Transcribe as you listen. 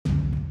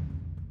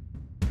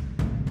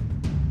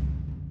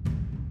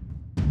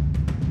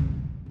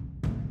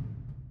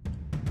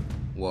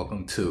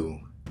welcome to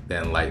the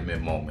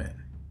Enlightenment Moment.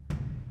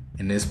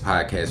 In this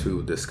podcast, we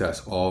will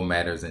discuss all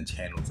matters and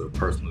channels of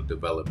personal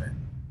development.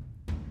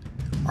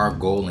 Our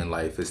goal in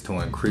life is to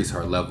increase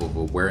our level of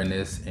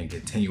awareness and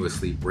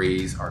continuously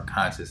raise our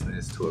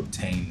consciousness to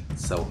obtain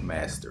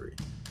self-mastery.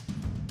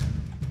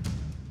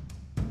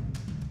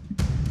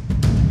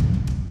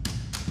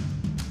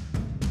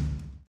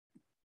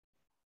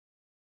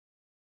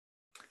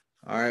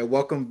 All right,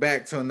 welcome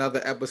back to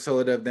another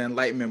episode of the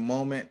Enlightenment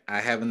Moment.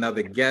 I have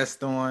another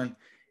guest on,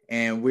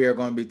 and we are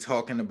going to be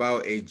talking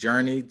about a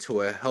journey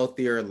to a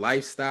healthier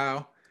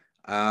lifestyle.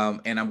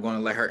 And I'm going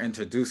to let her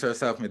introduce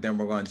herself, and then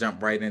we're going to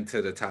jump right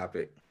into the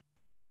topic.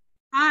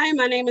 Hi,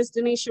 my name is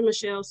Denisha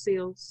Michelle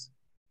Seals.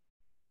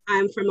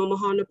 I'm from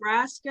Omaha,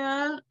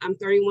 Nebraska. I'm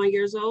 31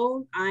 years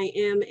old. I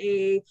am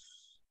a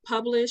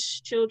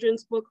published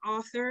children's book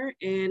author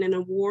and an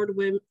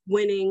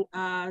award-winning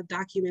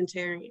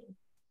documentarian.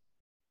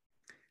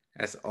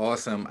 That's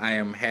awesome. I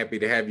am happy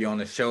to have you on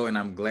the show, and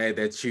I'm glad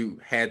that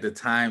you had the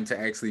time to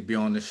actually be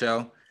on the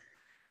show.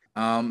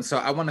 So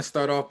I want to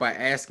start off by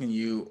asking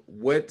you,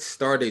 what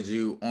started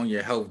you on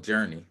your health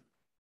journey?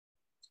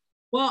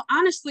 Well,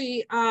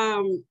 honestly, I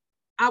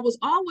was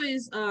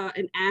always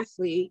an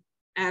athlete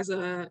as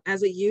a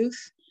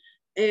youth,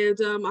 and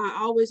I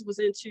always was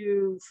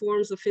into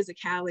forms of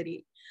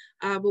physicality.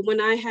 But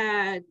when I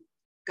had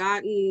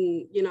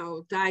gotten,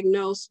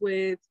 diagnosed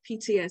with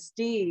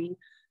PTSD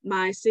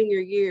my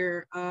senior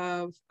year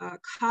of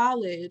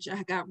college,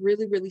 I got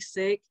really, really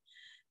sick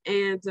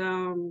and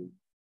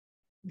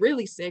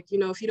really sick.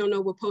 If you don't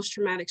know what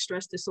post-traumatic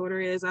stress disorder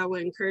is, I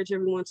would encourage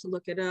everyone to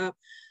look it up.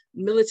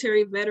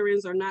 Military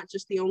veterans are not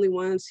just the only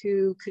ones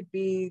who could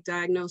be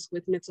diagnosed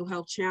with mental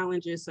health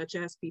challenges such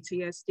as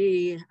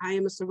PTSD. I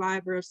am a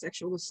survivor of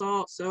sexual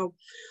assault, so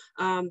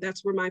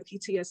that's where my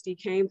PTSD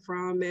came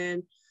from.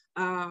 And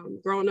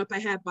growing up, I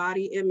had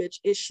body image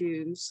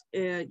issues.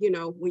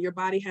 When your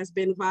body has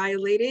been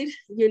violated,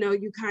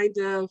 you kind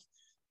of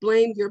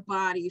blame your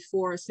body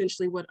for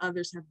essentially what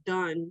others have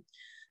done.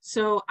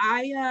 So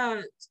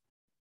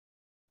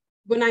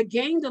when I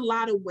gained a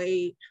lot of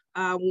weight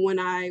when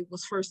I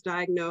was first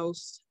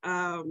diagnosed,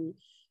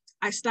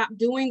 I stopped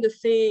doing the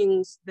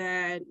things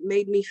that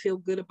made me feel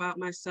good about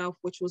myself,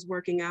 which was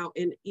working out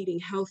and eating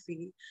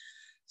healthy.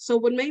 So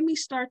what made me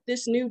start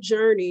this new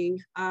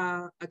journey,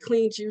 a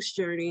clean juice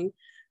journey,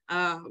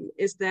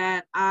 is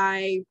that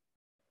I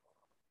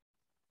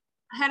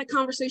had a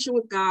conversation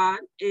with God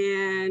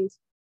and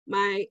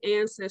my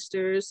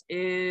ancestors,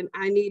 and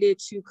I needed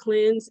to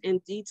cleanse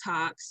and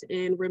detox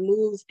and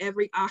remove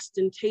every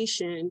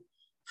ostentation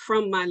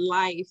from my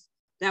life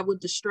that would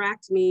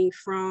distract me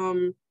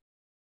from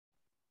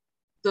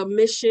the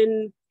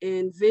mission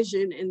and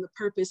vision and the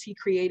purpose he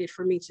created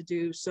for me to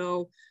do.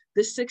 So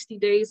this 60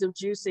 days of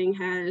juicing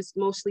has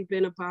mostly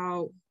been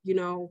about,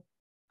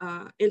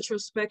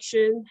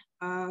 introspection,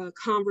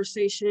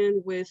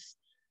 conversation with,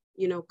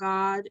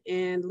 God,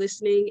 and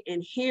listening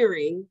and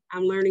hearing.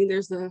 I'm learning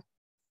there's a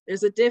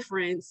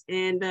difference,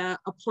 and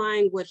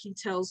applying what he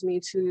tells me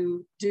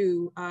to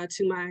do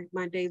to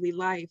my daily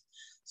life.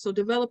 So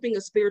developing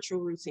a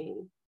spiritual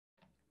routine.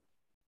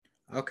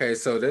 Okay,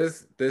 so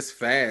this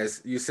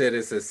fast, you said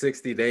it's a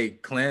 60-day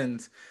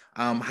cleanse.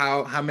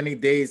 How many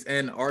days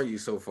in are you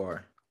so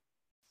far?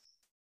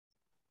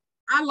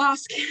 I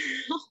lost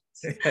count.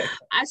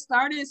 I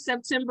started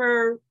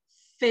September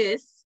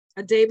 5th,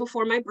 a day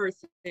before my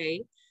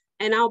birthday,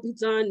 and I'll be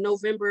done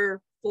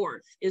November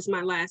 4th is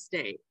my last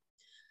day.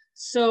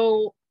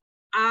 So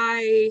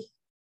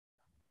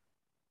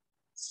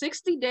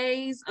 60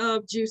 days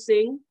of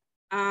juicing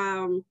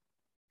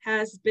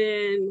has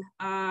been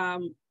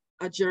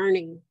a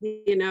journey.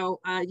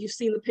 You've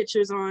seen the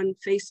pictures on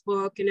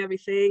Facebook and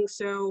everything.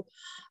 So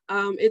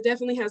it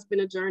definitely has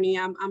been a journey.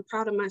 I'm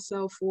proud of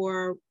myself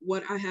for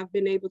what I have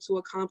been able to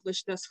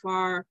accomplish thus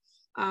far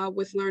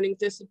with learning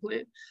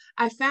discipline.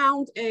 I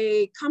found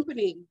a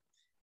company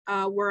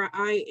where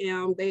I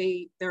am.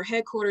 Their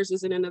headquarters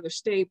is in another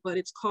state, but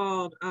it's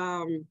called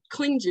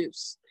Clean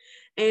Juice.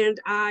 And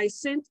I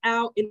sent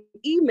out an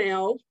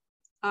email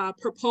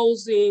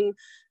proposing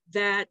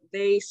that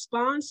they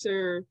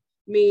sponsor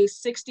me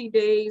 60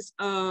 days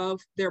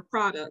of their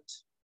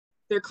product,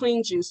 their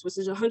Clean Juice, which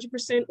is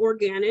 100%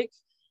 organic,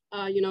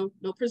 no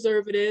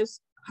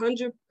preservatives,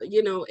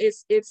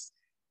 it's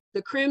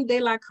the creme de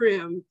la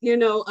creme,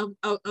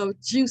 of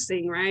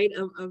juicing, right?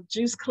 Of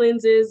juice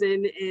cleanses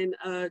and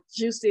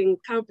juicing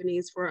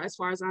companies, for as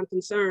far as I'm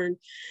concerned.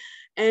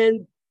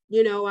 And,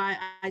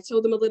 I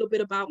told them a little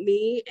bit about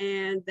me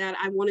and that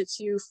I wanted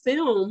to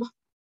film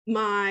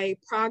my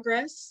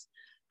progress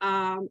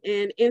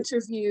and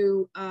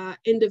interview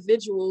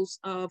individuals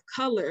of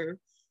color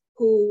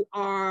who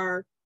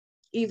are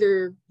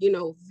either,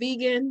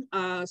 vegan,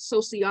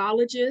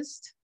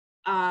 sociologists,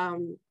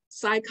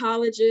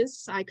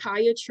 psychologists,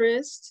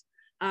 psychiatrists,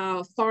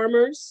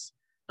 farmers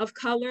of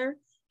color,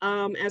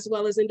 as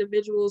well as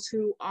individuals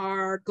who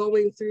are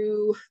going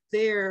through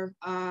their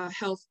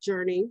health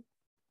journey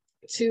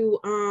to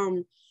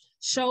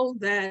show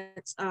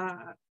that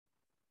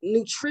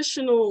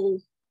nutritional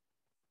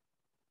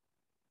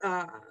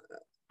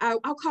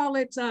I'll call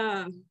it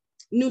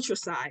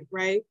nutricide,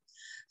 right?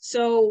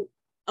 So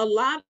a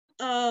lot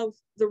of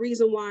the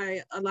reason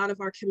why a lot of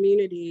our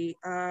community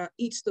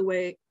eats the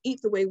way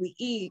we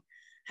eat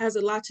has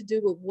a lot to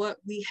do with what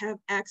we have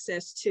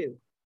access to.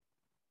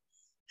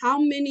 How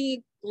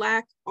many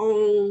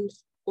Black-owned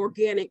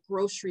organic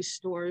grocery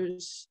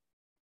stores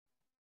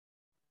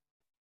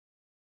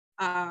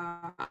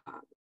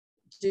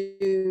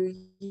do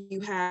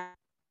you have?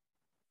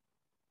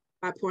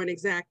 My point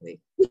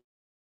exactly. You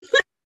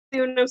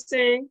know what I'm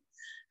saying?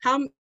 How,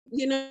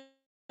 you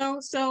know,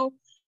 so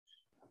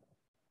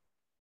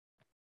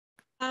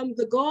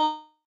the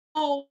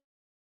goal,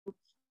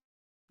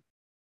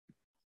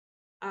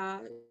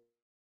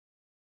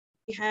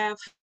 we have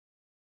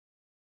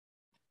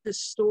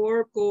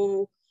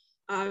historical,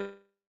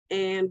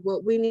 and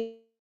what we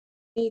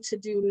need to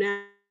do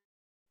now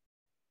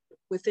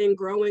within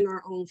growing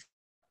our own.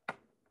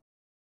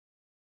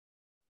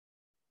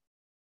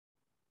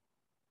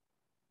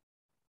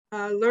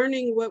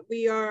 Learning what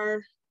we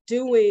are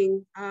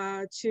doing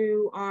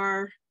to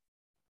our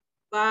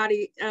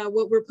body,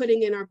 what we're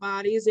putting in our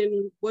bodies,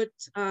 and what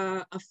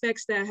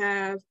effects that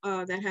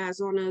has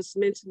on us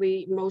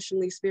mentally,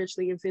 emotionally,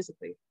 spiritually, and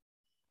physically.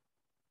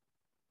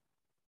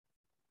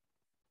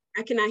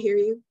 I cannot hear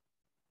you.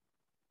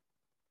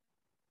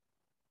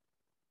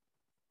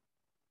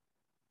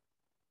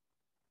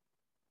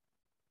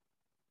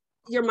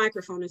 Your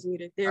microphone is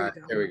muted. There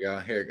we go. Here we go.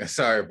 Here we go.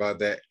 Sorry about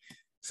that.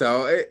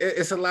 So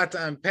it's a lot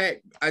to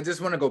unpack. I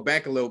just want to go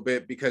back a little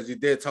bit because you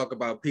did talk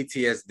about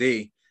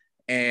PTSD,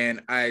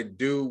 and I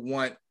do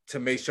want to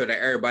make sure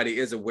that everybody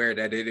is aware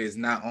that it is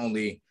not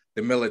only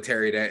the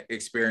military that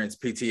experience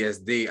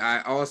PTSD.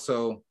 I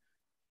also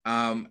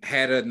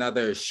had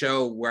another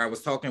show where I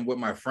was talking with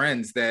my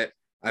friends that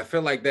I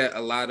feel like that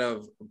a lot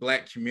of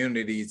Black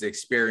communities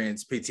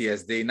experience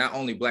PTSD, not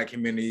only Black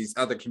communities,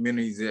 other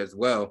communities as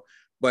well,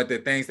 but the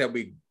things that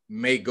we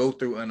may go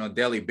through on a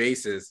daily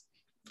basis,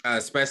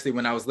 especially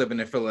when I was living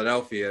in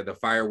Philadelphia, the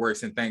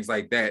fireworks and things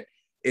like that,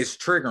 is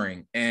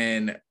triggering.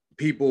 And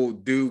people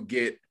do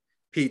get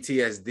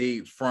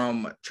PTSD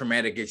from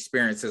traumatic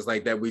experiences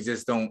like that. We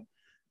just don't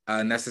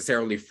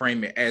necessarily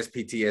frame it as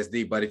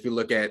PTSD. But if you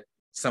look at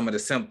some of the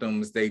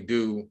symptoms, they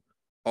do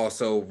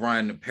also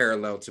run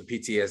parallel to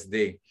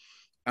PTSD.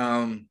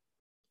 And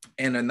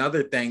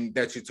another thing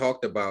that you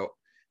talked about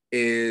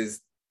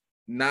is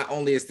not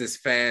only is this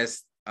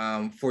fast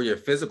for your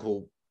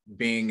physical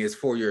being, is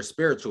for your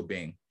spiritual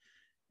being.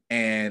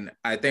 And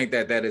I think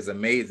that that is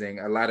amazing.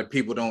 A lot of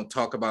people don't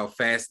talk about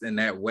fast in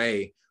that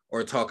way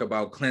or talk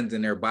about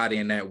cleansing their body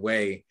in that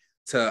way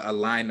to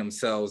align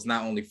themselves,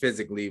 not only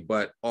physically,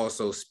 but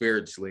also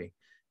spiritually.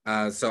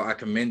 So I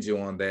commend you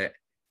on that.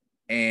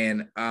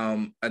 And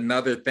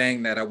another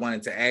thing that I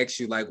wanted to ask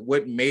you, like,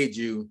 what made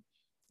you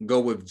go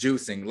with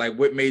juicing? Like,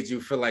 what made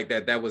you feel like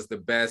that was the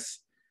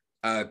best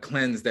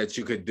cleanse that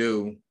you could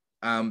do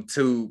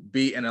to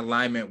be in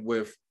alignment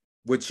with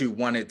what you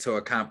wanted to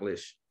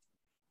accomplish?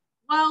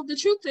 Well, the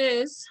truth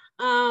is,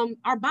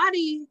 our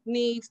body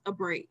needs a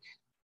break.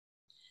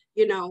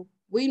 You know,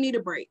 we need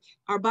a break.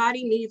 Our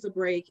body needs a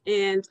break,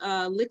 and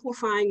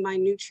liquefying my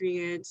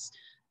nutrients,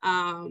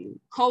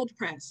 cold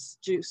press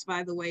juice,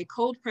 by the way,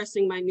 cold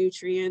pressing my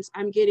nutrients,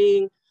 I'm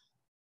getting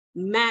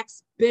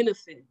max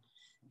benefit.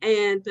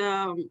 And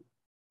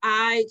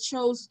I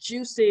chose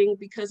juicing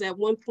because at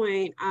one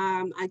point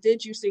I did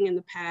juicing in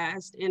the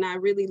past, and I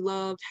really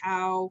loved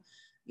how,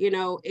 you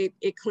know,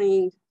 it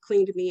cleaned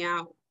me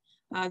out.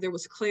 There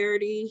was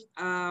clarity.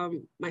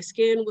 My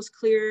skin was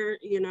clear.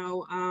 You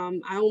know,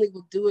 I only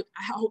will do it.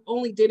 I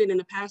only did it in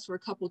the past for a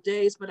couple of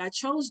days, but I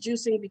chose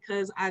juicing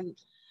because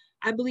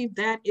I believe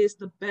that is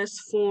the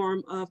best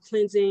form of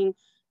cleansing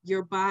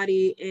your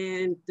body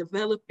and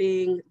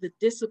developing the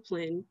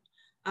discipline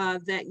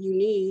that you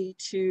need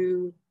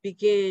to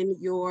begin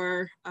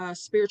your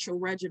spiritual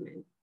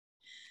regimen.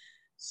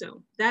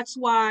 So that's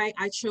why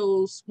I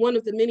chose, one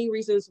of the many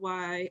reasons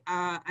why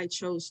I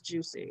chose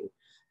juicing.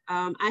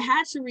 I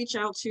had to reach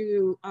out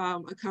to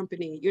a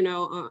company, you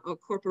know, a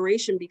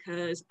corporation,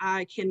 because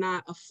I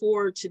cannot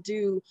afford to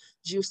do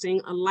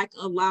juicing like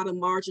a lot of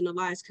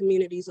marginalized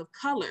communities of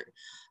color.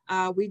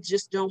 We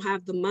just don't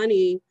have the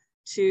money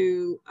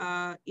to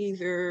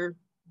either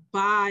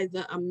buy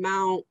the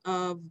amount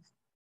of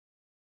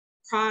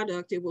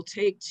product it will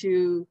take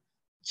to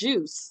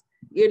juice,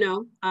 you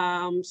know.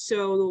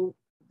 So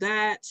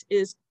that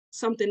is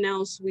something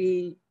else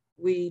we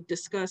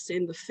discuss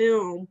in the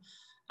film.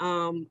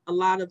 A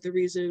lot of the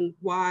reason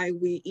why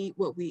we eat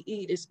what we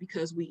eat is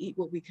because we eat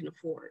what we can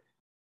afford.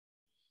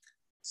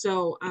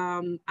 So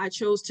I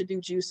chose to do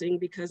juicing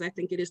because I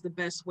think it is the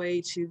best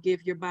way to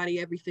give your body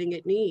everything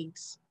it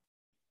needs.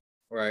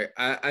 Right.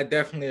 I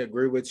definitely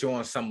agree with you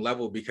on some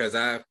level because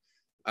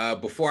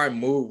before I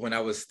moved, when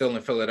I was still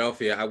in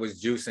Philadelphia, I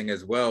was juicing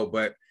as well,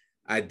 but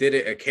I did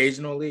it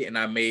occasionally and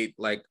I made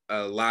like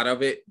a lot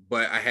of it,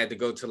 but I had to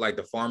go to like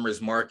the farmer's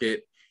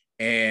market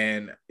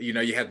and, you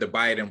know, you have to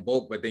buy it in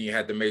bulk, but then you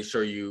have to make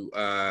sure you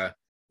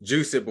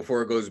juice it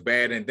before it goes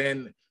bad. And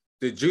then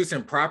the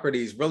juicing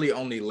properties really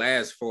only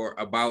last for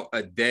about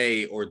a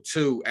day or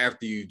two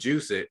after you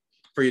juice it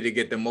for you to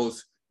get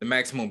the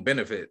maximum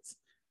benefits.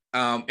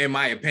 In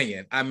my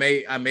opinion, I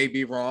may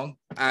be wrong.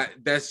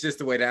 That's just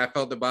the way that I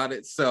felt about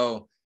it.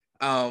 So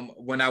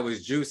when I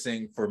was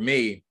juicing, for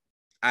me,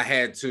 I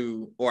had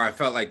to, or I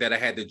felt like that I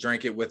had to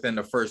drink it within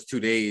the first 2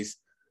 days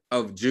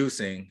of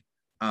juicing.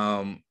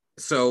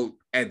 So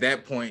at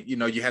that point, you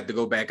know, you have to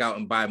go back out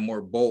and buy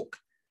more bulk,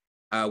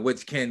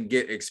 which can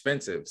get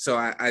expensive. So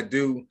I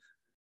do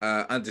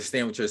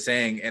understand what you're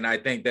saying, and I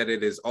think that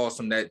it is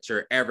awesome that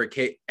you're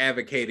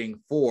advocating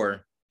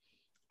for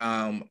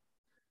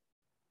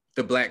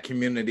the Black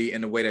community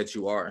in the way that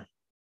you are.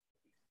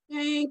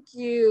 Thank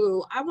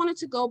you. I wanted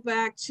to go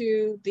back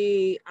to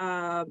the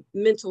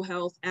mental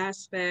health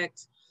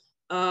aspect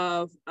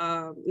of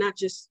not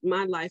just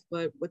my life,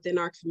 but within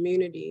our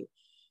community.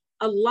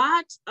 A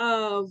lot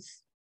of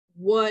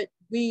what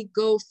we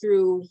go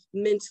through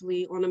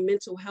mentally on a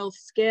mental health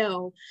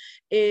scale,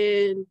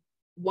 and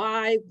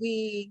why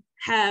we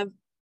have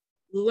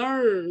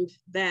learned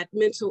that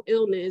mental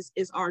illness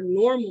is our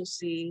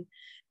normalcy,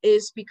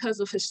 is because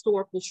of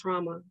historical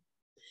trauma.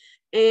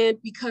 And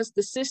because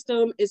the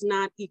system is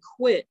not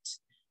equipped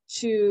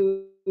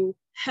to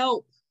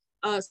help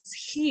us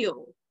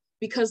heal,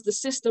 because the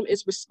system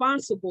is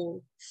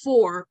responsible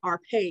for our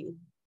pain,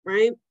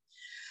 right?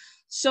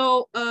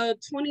 So a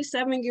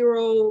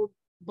 27-year-old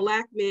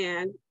Black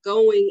man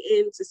going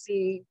in to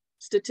see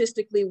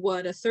statistically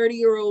what a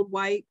 30-year-old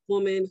white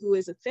woman who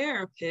is a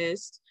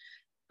therapist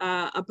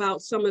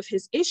about some of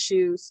his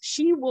issues,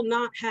 she will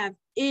not have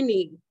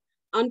any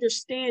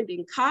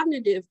understanding,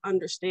 cognitive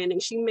understanding.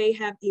 She may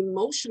have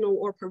emotional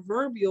or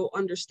proverbial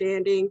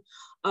understanding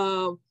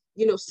of,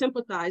 you know,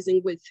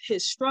 sympathizing with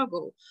his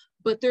struggle,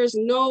 but there's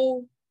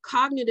no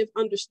cognitive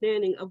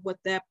understanding of what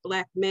that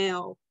Black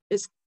male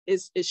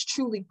is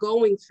truly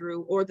going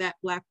through, or that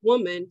Black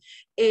woman,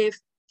 if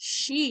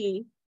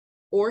she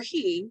or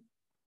he,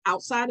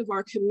 outside of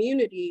our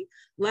community,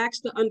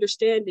 lacks the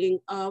understanding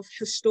of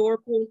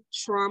historical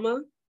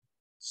trauma,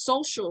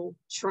 social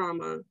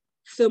trauma,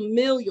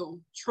 familial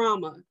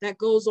trauma that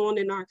goes on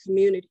in our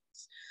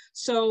communities.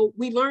 So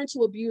we learn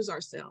to abuse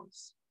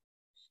ourselves,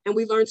 and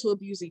we learn to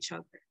abuse each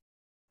other.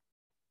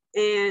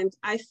 And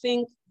I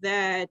think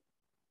that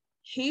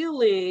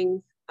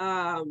healing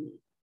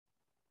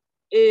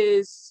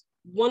is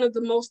one of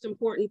the most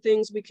important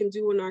things we can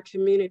do in our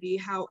community.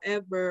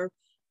 However,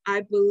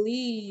 I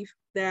believe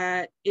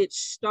that it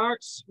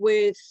starts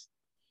with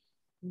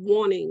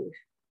wanting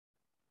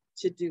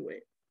to do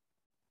it.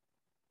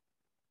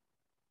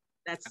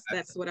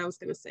 That's what I was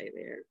going to say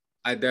there.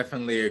 I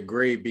definitely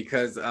agree,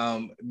 because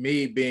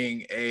me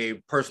being a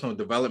personal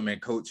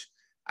development coach,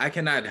 I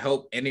cannot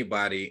help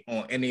anybody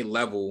on any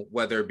level,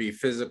 whether it be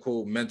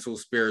physical, mental,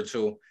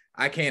 spiritual.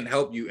 I can't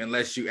help you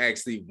unless you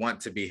actually want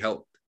to be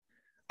helped.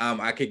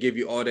 I could give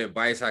you all the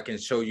advice. I can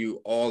show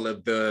you all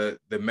of the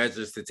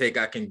measures to take.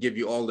 I can give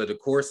you all of the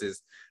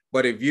courses.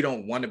 But if you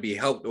don't want to be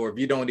helped, or if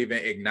you don't even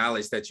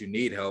acknowledge that you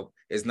need help,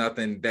 it's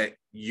nothing that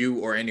you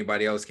or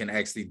anybody else can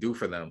actually do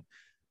for them.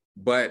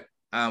 But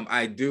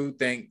I do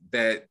think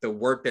that the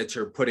work that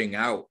you're putting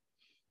out,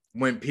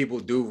 when people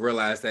do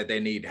realize that they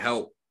need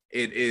help,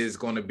 it is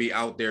going to be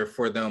out there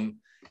for them,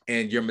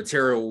 and your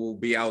material will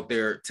be out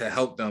there to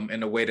help them in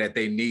the way that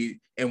they need,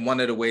 in one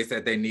of the ways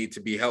that they need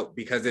to be helped,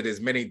 because it is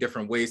many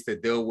different ways to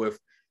deal with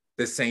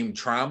the same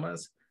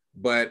traumas.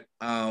 But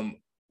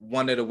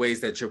one of the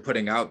ways that you're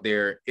putting out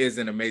there is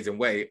an amazing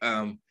way.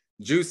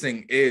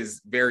 Juicing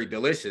is very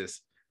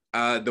delicious.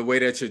 The way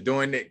that you're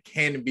doing it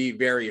can be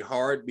very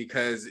hard,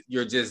 because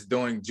you're just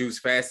doing juice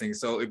fasting.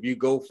 So if you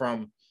go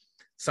from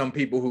some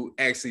people who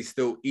actually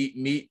still eat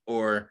meat,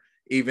 or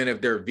even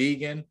if they're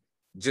vegan,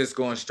 just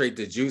going straight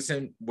to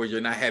juicing where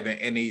you're not having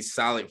any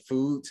solid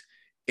foods,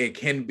 it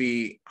can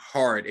be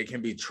hard. It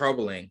can be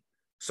troubling.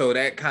 So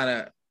that kind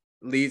of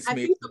leads me.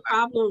 I think the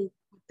problem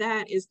with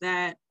that is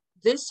that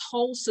this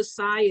whole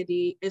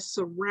society is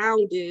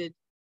surrounded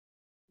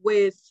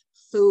with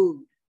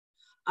food.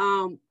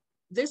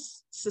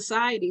 This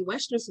society,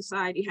 Western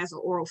society, has an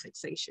oral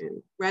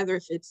fixation, rather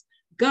if it's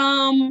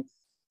gum,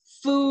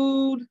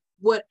 food,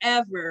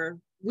 whatever.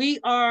 We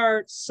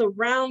are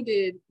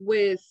surrounded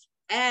with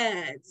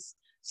ads,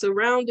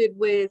 surrounded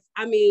with,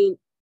 I mean,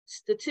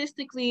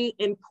 statistically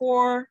in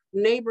poor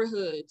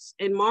neighborhoods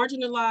and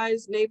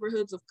marginalized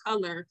neighborhoods of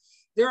color,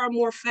 there are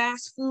more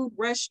fast food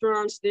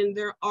restaurants than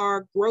there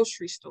are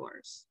grocery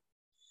stores.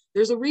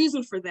 There's a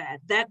reason for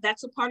that.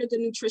 That's a part of the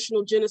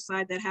nutritional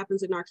genocide that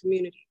happens in our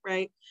community,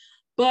 right?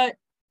 But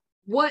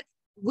what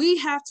we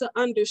have to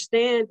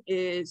understand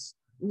is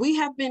we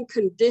have been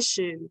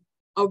conditioned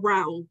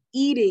around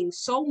eating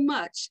so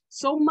much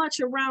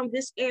around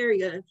this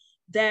area,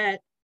 that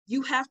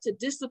you have to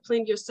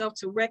discipline yourself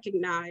to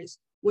recognize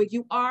when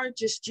you are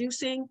just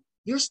juicing,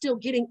 you're still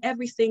getting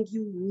everything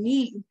you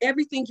need,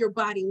 everything your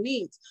body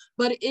needs.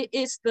 But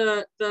it's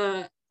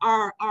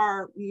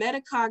our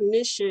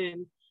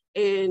metacognition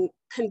and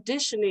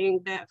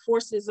conditioning that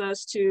forces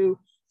us to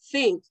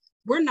think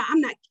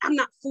I'm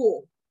not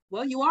full.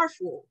 Well, you are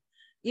full.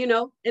 You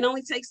know, it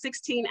only takes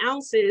 16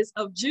 ounces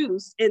of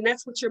juice, and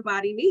that's what your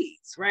body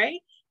needs, right?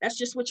 That's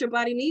just what your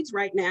body needs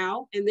right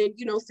now. And then,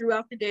 you know,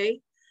 throughout the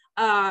day.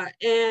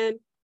 And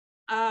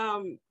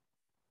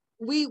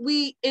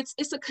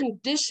it's a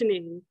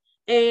conditioning.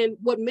 And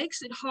what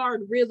makes it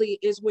hard really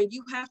is when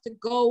you have to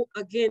go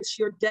against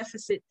your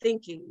deficit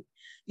thinking.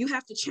 You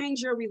have to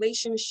change your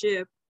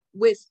relationship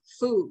with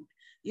food.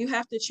 You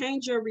have to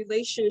change your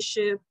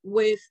relationship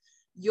with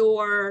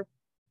your,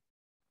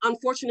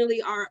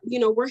 unfortunately, our, you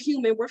know, we're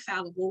human, we're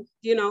fallible.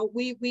 You know,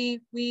 we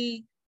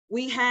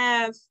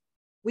have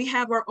we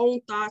have our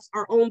own thoughts,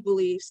 our own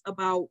beliefs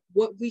about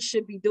what we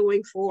should be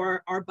doing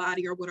for our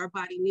body or what our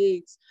body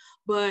needs.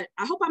 But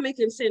I hope I'm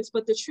making sense.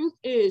 But the truth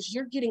is,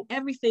 you're getting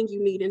everything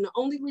you need. And the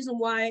only reason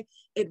why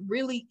it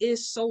really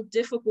is so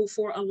difficult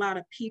for a lot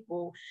of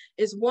people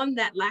is one,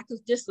 that lack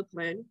of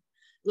discipline,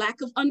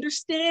 lack of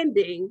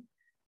understanding,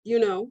 you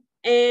know,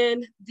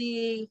 and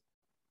the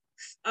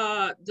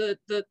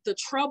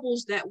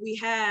troubles that we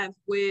have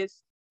with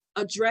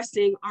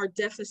addressing our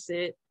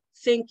deficit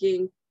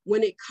thinking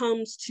when it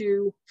comes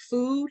to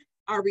food,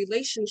 our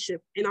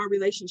relationship, and our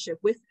relationship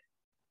with it.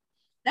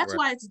 That's Right.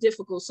 why it's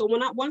difficult. So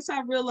once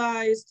I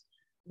realized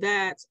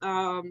that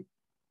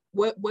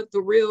what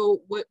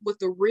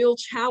the real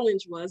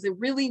challenge was, it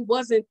really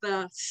wasn't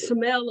the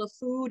smell of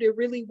food. It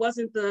really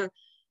wasn't the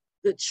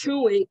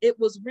chewing. It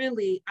was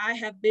really, I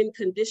have been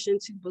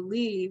conditioned to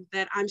believe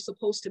that I'm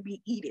supposed to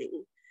be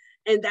eating.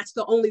 And that's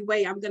the only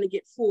way I'm going to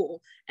get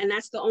full. And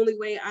that's the only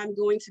way I'm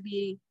going to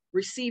be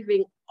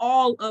receiving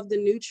all of the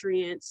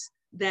nutrients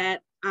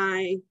that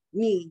I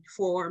need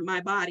for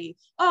my body.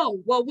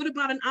 Oh, well, what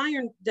about an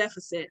iron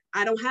deficit?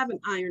 I don't have an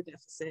iron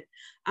deficit.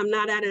 I'm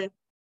not at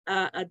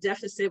a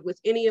deficit with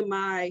any of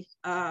my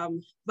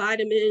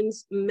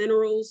vitamins,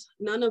 minerals,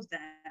 none of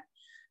that.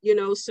 You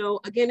know, so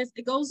again,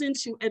 it goes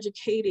into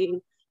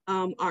educating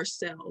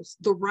ourselves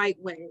the right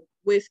way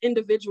with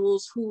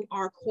individuals who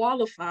are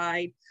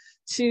qualified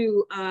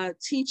to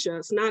teach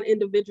us, not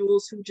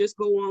individuals who just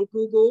go on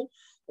Google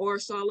or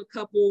saw a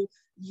couple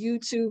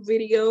YouTube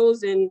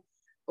videos and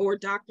or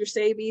Dr.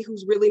 Sabi,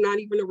 who's really not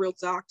even a real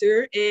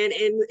doctor, and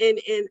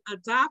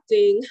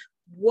adopting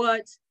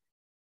what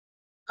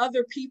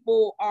other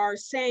people are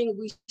saying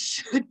we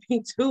should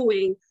be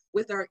doing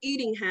with our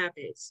eating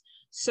habits.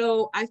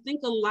 So I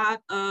think a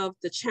lot of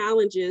the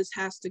challenges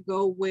has to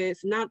go with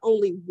not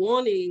only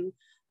wanting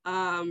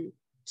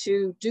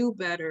to do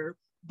better,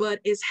 but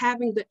is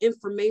having the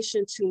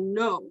information to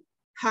know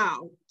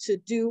how to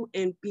do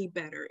and be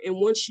better. And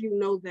once you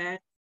know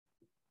that,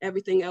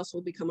 everything else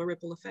will become a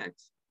ripple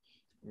effect.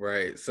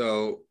 Right.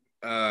 So,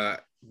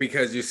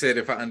 because you said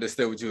if I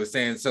understood what you were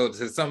saying, so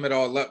to sum it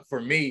all up for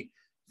me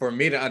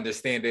to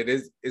understand it,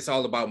 it's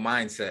all about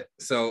mindset.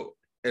 So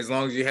as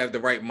long as you have the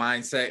right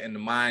mindset and the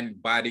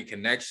mind body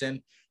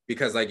connection,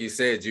 because like you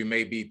said, you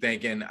may be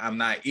thinking I'm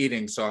not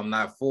eating, so I'm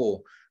not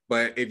full.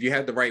 But if you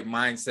have the right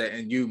mindset,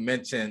 and you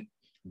mentioned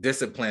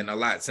discipline a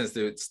lot since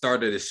the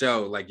start of the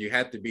show, like you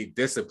have to be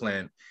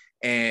disciplined.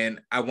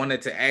 And I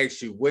wanted to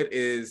ask you, what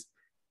is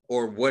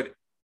your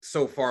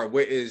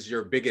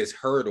biggest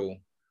hurdle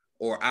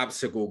or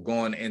obstacle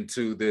going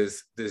into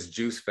this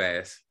juice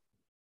fast?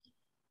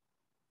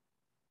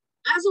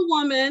 As a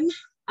woman,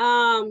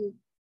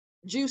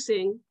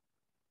 juicing,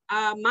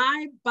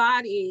 my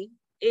body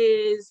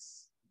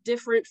is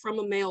different from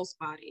a male's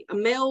body. A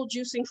male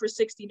juicing for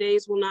 60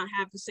 days will not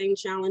have the same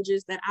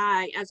challenges that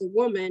I, as a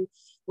woman,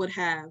 would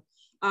have.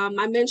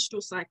 My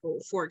menstrual cycle,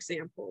 for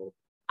example,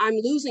 I'm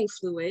losing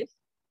fluid.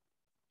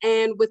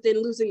 And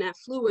within losing that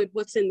fluid,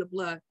 what's in the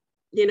blood?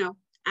 You know,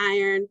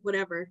 iron,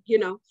 whatever, you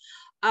know.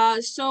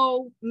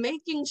 So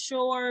making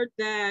sure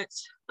that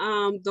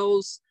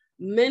those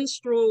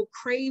menstrual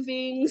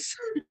cravings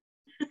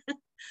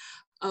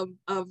of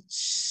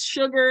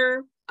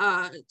sugar,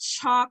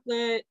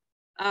 chocolate,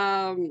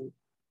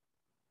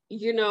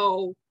 you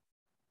know,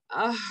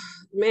 uh,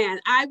 man,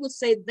 I would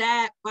say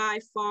that by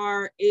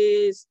far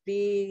is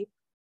the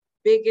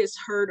biggest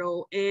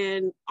hurdle.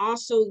 And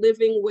also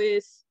living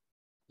with,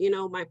 you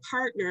know, my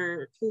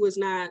partner who is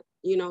not,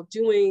 you know,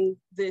 doing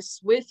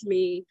this with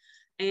me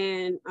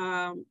and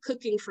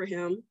cooking for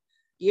him,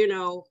 you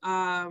know,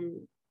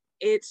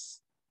 it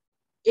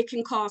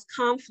can cause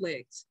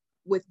conflict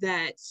with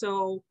that.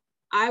 So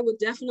I would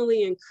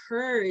definitely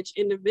encourage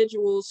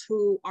individuals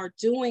who are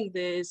doing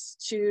this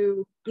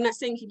to, I'm not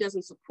saying he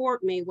doesn't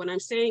support me. What I'm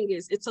saying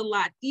is it's a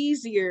lot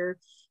easier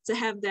to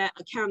have that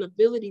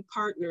accountability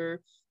partner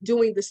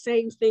doing the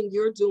same thing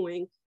you're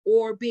doing,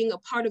 or being a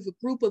part of a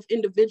group of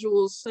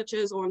individuals, such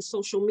as on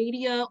social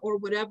media or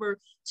whatever,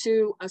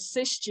 to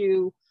assist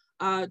you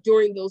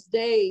during those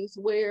days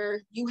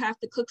where you have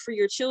to cook for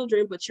your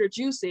children, but you're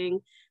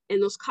juicing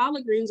and those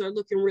collard greens are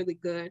looking really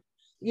good,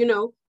 you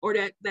know, or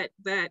that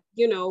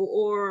you know,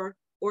 or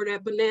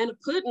that banana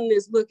pudding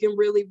is looking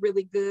really,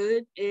 really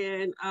good.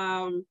 And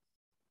I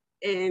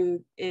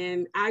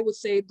would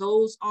say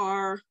those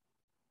are,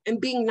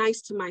 and being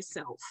nice to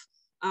myself.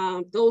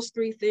 Those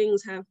three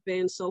things have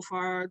been so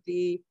far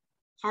the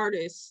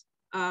hardest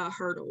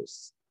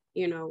hurdles.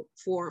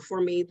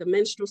 for me, the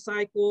menstrual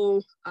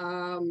cycle,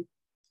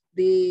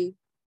 the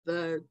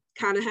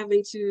kind of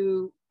having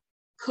to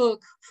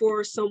cook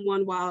for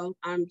someone while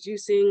I'm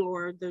juicing,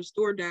 or there's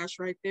DoorDash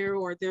right there,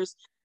 or there's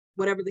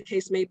whatever the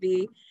case may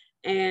be.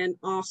 And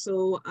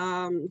also,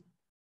 so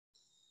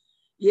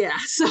yeah,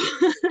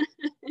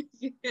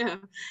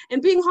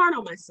 and being hard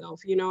on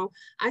myself,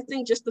 I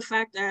think just the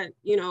fact that,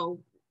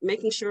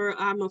 making sure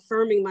I'm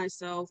affirming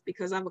myself,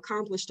 because I've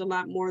accomplished a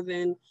lot more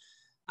than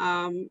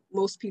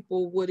most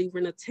people would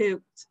even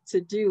attempt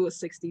to do a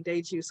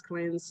 60-day juice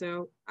cleanse.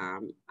 So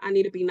I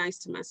need to be nice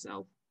to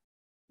myself.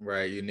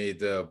 Right. You need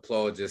to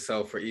applaud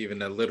yourself for even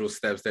the little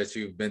steps that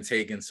you've been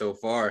taking so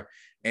far.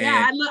 And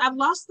yeah, I've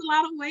lost a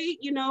lot of weight,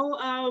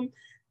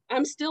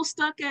 I'm still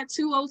stuck at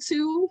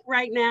 202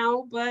 right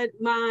now, but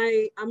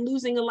I'm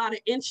losing a lot of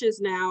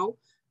inches now,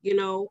 and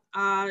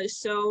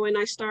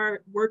I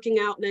start working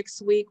out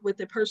next week with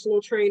a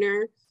personal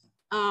trainer.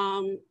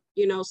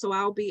 So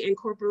I'll be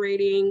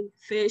incorporating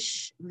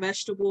fish,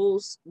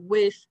 vegetables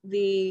with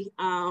the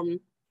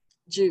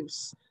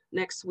juice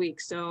next week.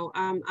 So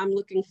I'm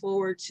looking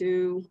forward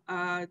to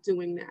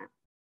doing that.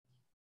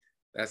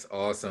 That's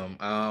awesome.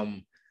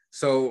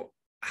 So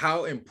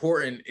how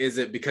important is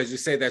it, because you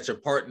say that your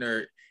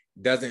partner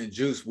doesn't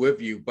juice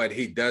with you, but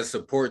he does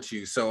support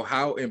you. So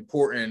how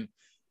important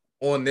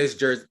on this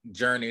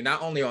journey,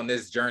 not only on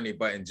this journey,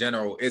 but in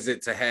general, is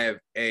it to have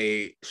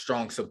a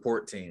strong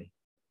support team?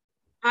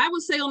 I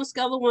would say on a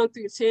scale of 1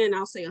 through 10,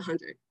 I'll say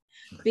 100.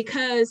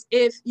 Because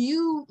if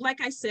you, like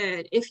I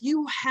said, if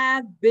you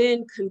have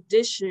been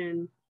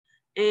conditioned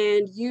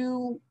and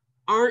you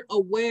aren't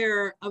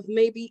aware of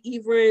maybe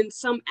even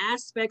some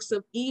aspects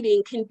of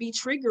eating can be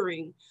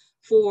triggering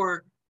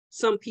for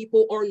some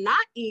people, or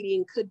not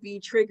eating could be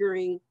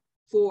triggering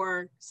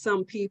for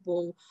some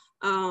people.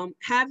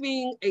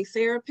 Having a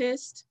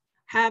therapist,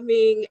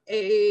 having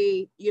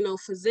a,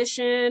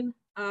 physician,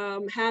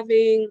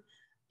 having,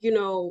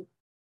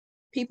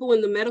 people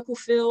in the medical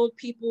field,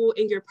 people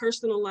in your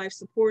personal life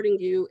supporting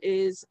you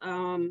is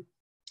a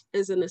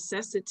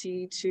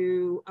necessity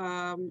to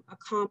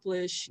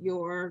accomplish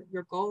your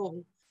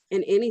goal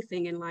in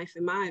anything in life,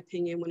 in my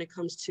opinion, when it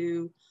comes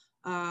to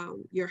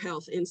your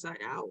health inside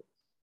out.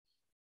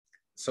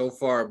 So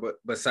far, but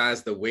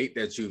besides the weight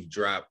that you've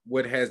dropped,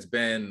 what has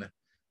been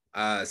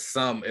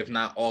some, if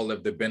not all,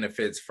 of the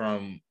benefits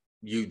from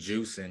you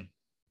juicing?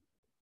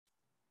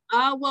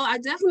 Well, I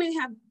definitely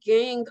have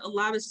gained a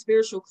lot of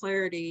spiritual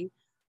clarity.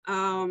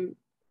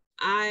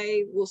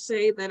 I will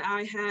say that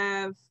I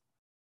have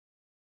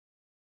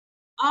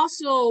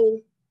also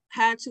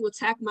had to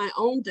attack my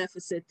own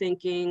deficit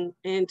thinking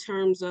in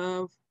terms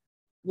of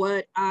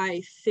what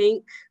I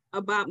think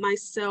about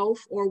myself,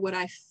 or what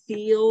I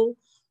feel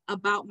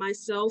about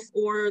myself,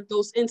 or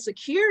those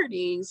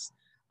insecurities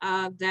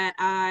that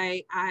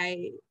I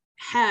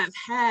have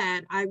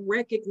had. I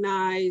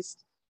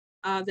recognized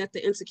that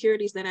the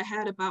insecurities that I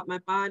had about my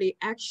body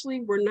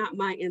actually were not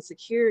my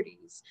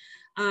insecurities.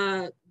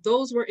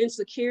 Those were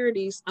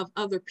insecurities of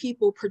other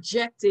people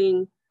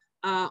projecting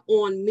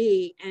on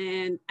me.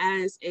 And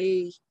as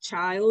a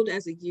child,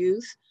 as a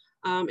youth,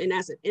 and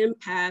as an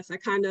empath, I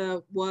kind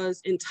of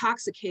was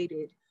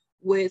intoxicated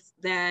with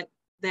that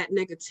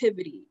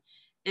negativity.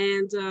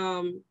 And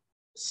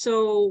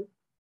so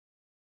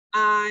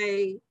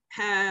I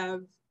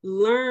have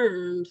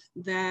learned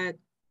that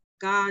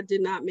God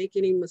did not make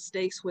any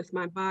mistakes with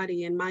my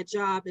body, and my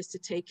job is to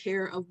take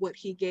care of what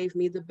he gave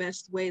me the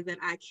best way that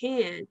I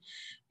can.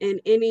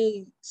 And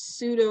any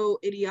pseudo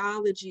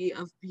ideology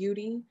of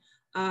beauty,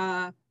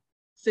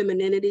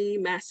 femininity,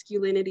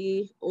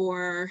 masculinity,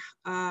 or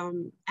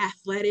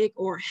athletic,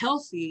 or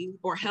healthy,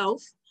 or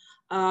health,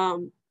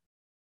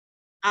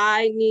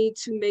 I need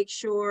to make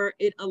sure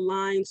it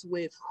aligns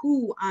with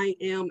who I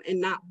am, and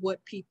not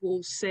what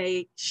people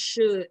say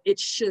it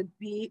should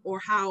be, or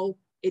how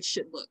it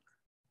should look.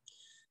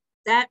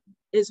 That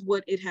is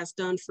what it has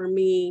done for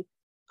me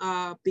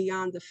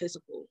beyond the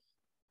physical.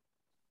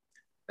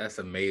 That's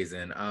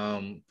amazing.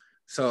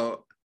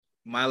 So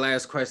my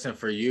last question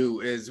for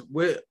you is,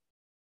 what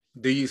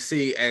do you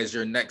see as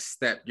your next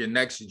step, your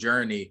next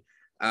journey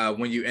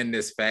when you end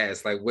this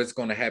fast? Like, what's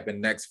going to happen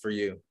next for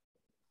you?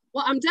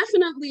 Well, I'm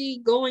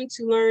definitely going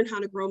to learn how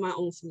to grow my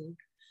own food.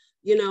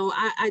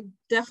 I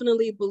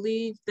definitely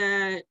believe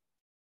that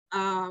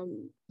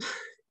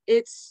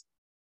it's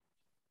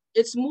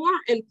more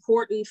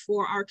important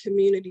for our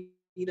community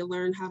to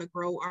learn how to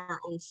grow our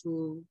own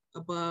food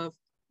above,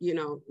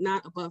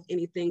 not above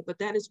anything, but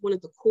that is one of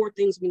the core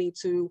things we need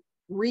to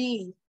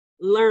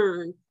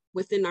relearn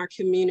within our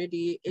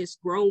community, is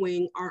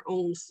growing our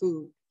own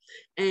food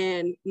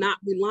and not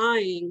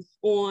relying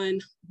on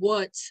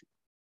what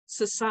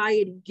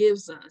society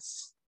gives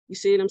us. You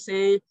see what I'm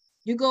saying?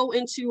 You go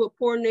into a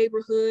poor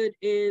neighborhood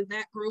in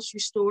that grocery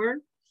store,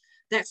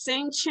 that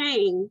same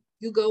chain,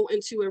 you go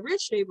into a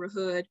rich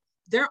neighborhood,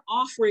 they're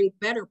offering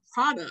better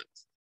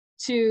product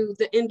to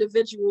the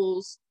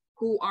individuals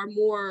who are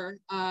more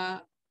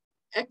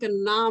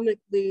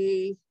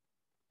economically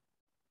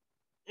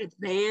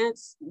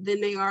advanced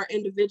than they are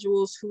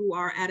individuals who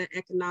are at an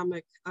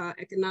economic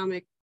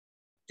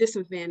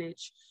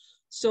disadvantage.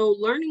 So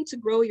learning to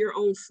grow your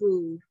own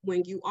food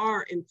when you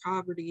are in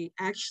poverty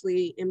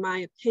actually, in my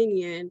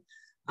opinion,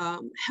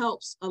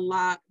 helps a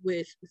lot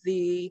with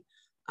the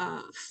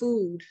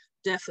food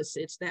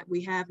deficits that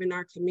we have in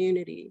our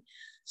community.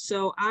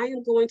 So I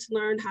am going to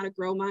learn how to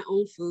grow my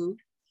own food.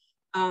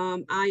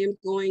 I am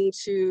going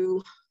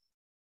to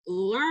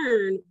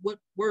learn what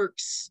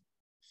works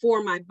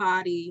for my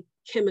body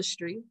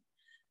chemistry.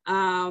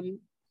 I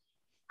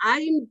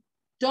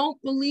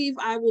don't believe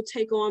I will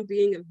take on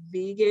being a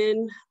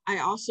vegan. I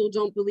also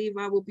don't believe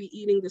I will be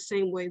eating the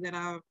same way that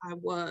I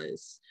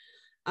was.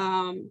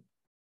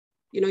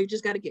 You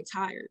just got to get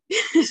tired.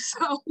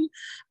 So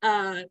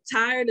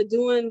tired of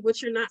doing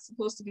what you're not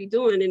supposed to be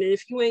doing. And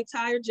if you ain't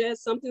tired yet,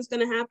 something's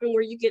going to happen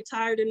where you get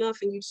tired enough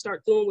and you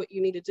start doing what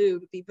you need to do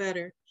to be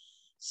better.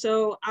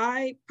 So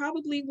I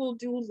probably will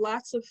do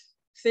lots of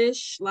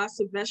fish, lots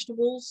of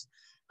vegetables,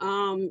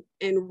 and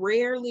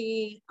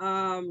rarely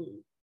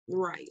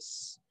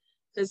rice,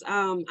 because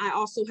I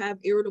also have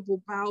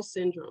irritable bowel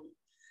syndrome.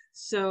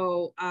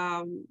 So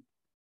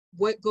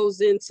what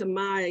goes into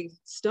my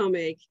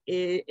stomach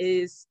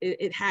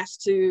it has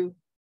to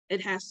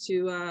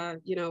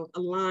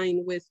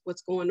align with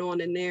what's going on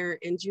in there.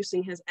 And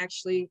juicing has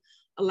actually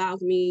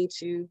allowed me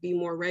to be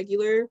more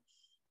regular.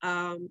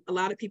 A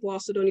lot of people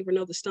also don't even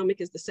know the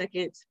stomach is the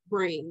second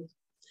brain.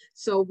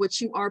 So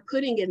what you are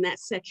putting in that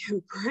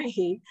second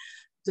brain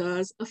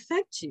does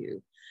affect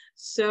you.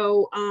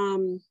 So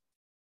I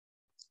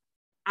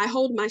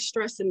hold my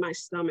stress in my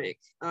stomach,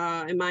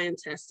 in my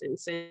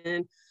intestines,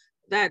 and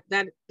that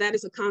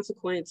is a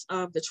consequence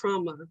of the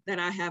trauma that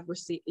I have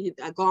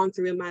gone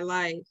through in my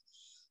life.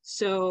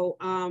 So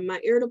my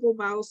irritable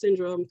bowel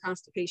syndrome,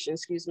 constipation,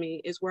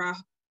 is where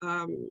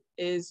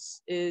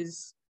is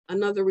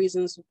another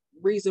reason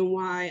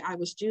why I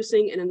was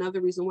juicing, and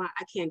another reason why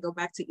I can't go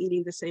back to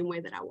eating the same way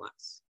that I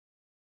was.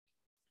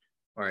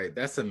 All right,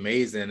 that's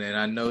amazing. And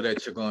I know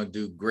that you're going to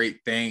do great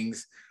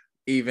things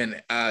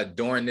even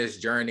during this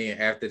journey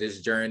and after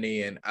this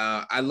journey. And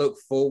I look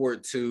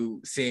forward to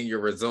seeing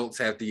your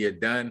results after you're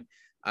done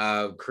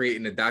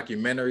creating the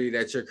documentary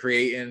that you're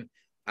creating.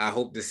 I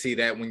hope to see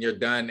that when you're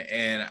done.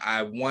 And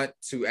I want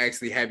to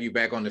actually have you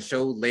back on the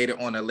show later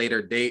on a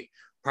later date,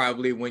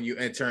 probably when you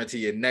enter into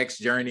your next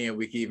journey, and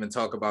we can even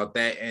talk about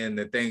that and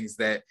the things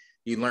that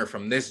you learned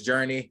from this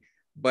journey.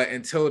 But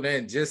until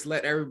then, just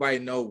let everybody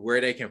know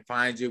where they can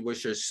find you,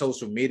 what's your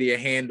social media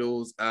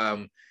handles,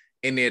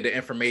 any of the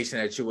information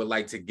that you would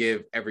like to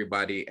give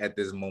everybody at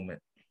this moment.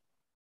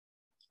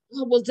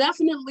 Well,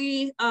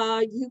 definitely,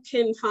 you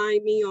can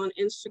find me on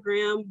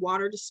Instagram,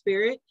 Water to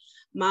Spirit.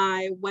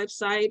 My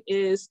website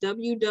is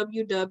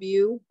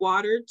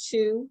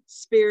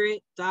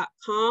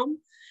www.water2spirit.com.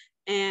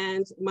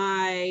 And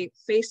my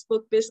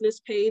Facebook business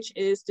page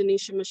is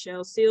Denisha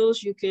Michelle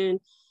Seals. You can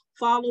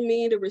follow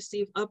me to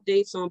receive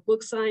updates on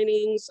book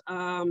signings,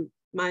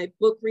 my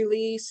book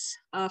release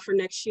for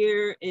next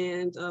year,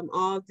 and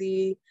all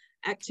the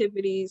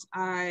activities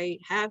I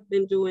have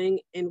been doing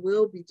and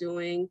will be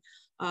doing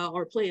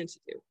or plan to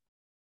do.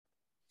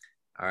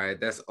 All right,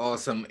 that's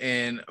awesome.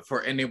 And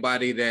for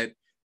anybody that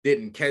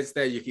didn't catch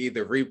that, you can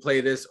either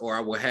replay this, or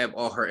I will have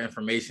all her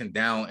information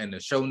down in the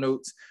show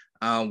notes,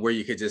 where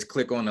you could just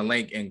click on the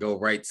link and go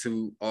right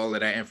to all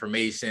of that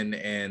information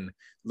and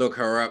look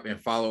her up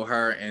and follow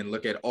her and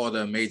look at all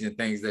the amazing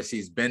things that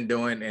she's been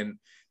doing, and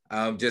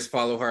just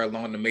follow her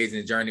along the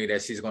amazing journey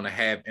that she's going to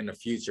have in the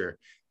future.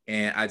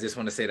 And I just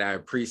want to say that I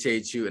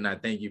appreciate you, and I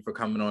thank you for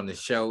coming on the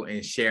show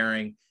and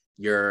sharing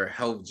your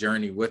health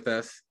journey with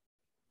us.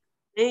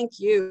 Thank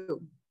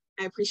you.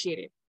 I appreciate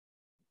it.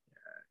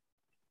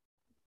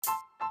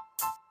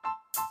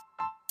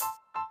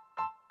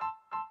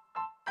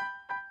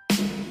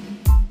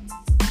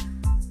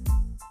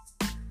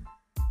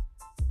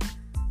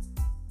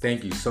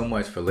 Thank you so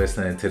much for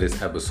listening to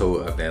this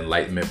episode of The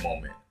Enlightenment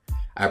Moment.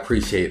 I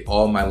appreciate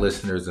all my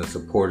listeners and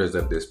supporters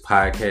of this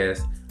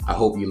podcast. I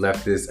hope you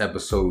left this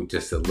episode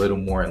just a little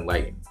more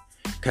enlightened.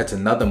 Catch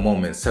another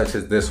moment such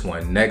as this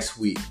one next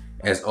week,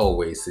 as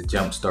always, to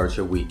jumpstart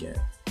your weekend.